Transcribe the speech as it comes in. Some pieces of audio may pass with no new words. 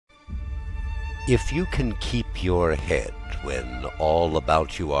If you can keep your head when all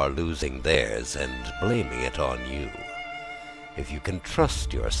about you are losing theirs and blaming it on you, if you can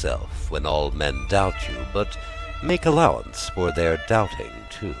trust yourself when all men doubt you, but make allowance for their doubting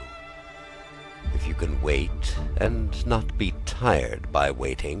too, if you can wait and not be tired by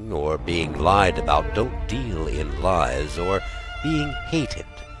waiting, or being lied about, don't deal in lies, or being hated,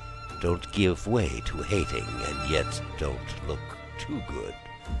 don't give way to hating, and yet don't look too good,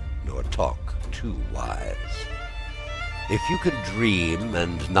 nor talk too wise. If you can dream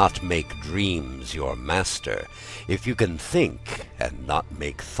and not make dreams your master, if you can think and not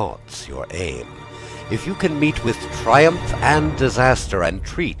make thoughts your aim, if you can meet with triumph and disaster and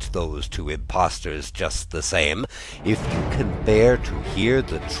treat those two impostors just the same, if you can bear to hear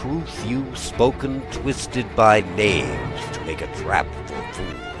the truth you've spoken twisted by knaves to make a trap for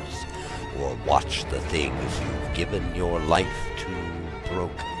fools, or watch the things you've given your life to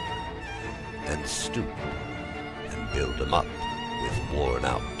broken, and stoop and build 'em up with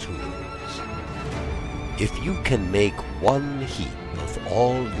worn-out tools. If you can make one heap of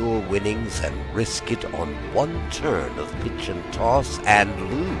all your winnings and risk it on one turn of pitch and toss and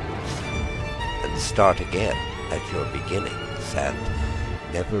lose, and start again at your beginnings and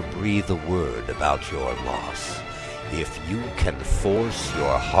never breathe a word about your loss, if you can force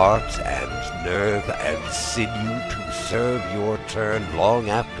your heart and nerve and sinew to serve your turn long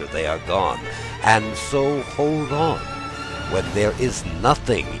after they are gone, and so hold on when there is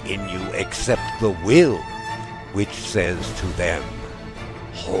nothing in you except the will which says to them,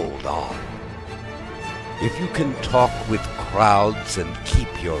 hold on. If you can talk with crowds and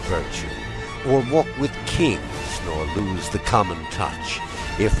keep your virtue, or walk with kings nor lose the common touch,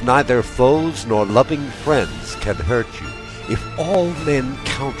 if neither foes nor loving friends can hurt you, if all men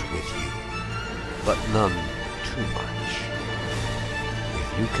count with you, but none too much,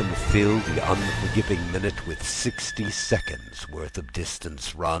 if you can fill the unforgiving minute with 60 seconds worth of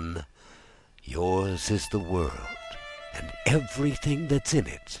distance run, yours is the world and everything that's in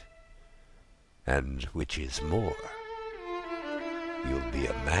it, and which is more, you'll be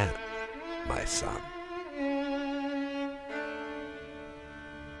a man, my son.